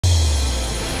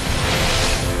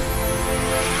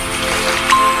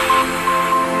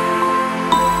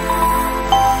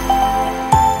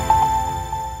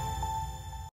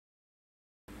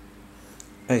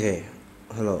Okay,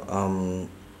 hello.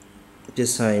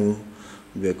 This time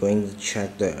we're going to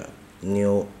check the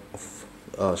new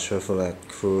Chevrolet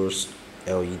Cruze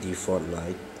LED fog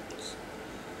light.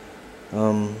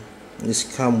 This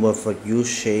comes with a U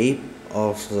shape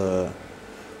of the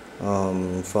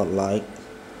fog light,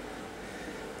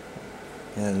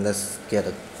 and let's get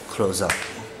a close up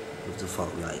of the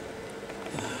fog light.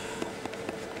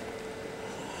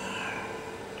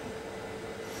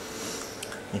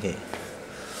 Okay.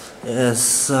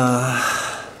 It's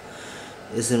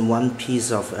in one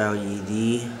piece of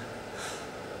LED,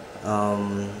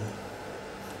 and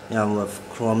with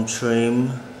chrome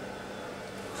trim.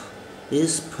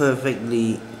 It's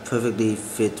perfectly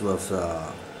fit with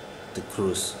the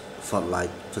Cruze fog light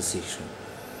position.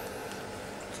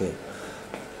 Okay.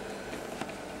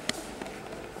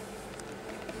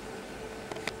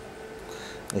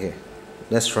 Okay.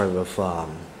 Let's try with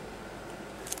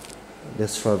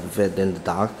it in the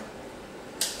dark.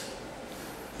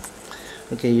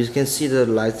 Okay, you can see the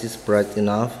light is bright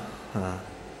enough.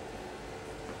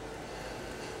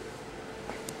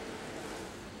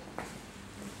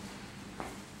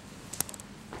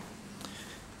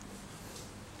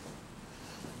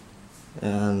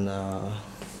 And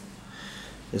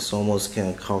it's almost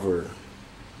can cover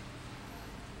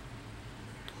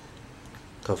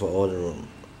all the room.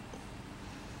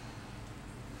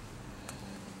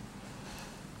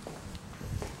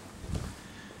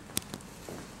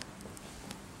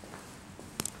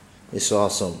 It's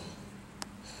awesome.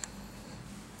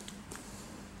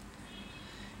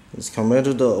 It's compared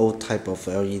to the old type of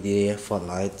LED fog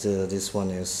light. This one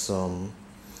is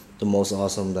the most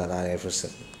awesome that I ever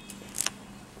seen.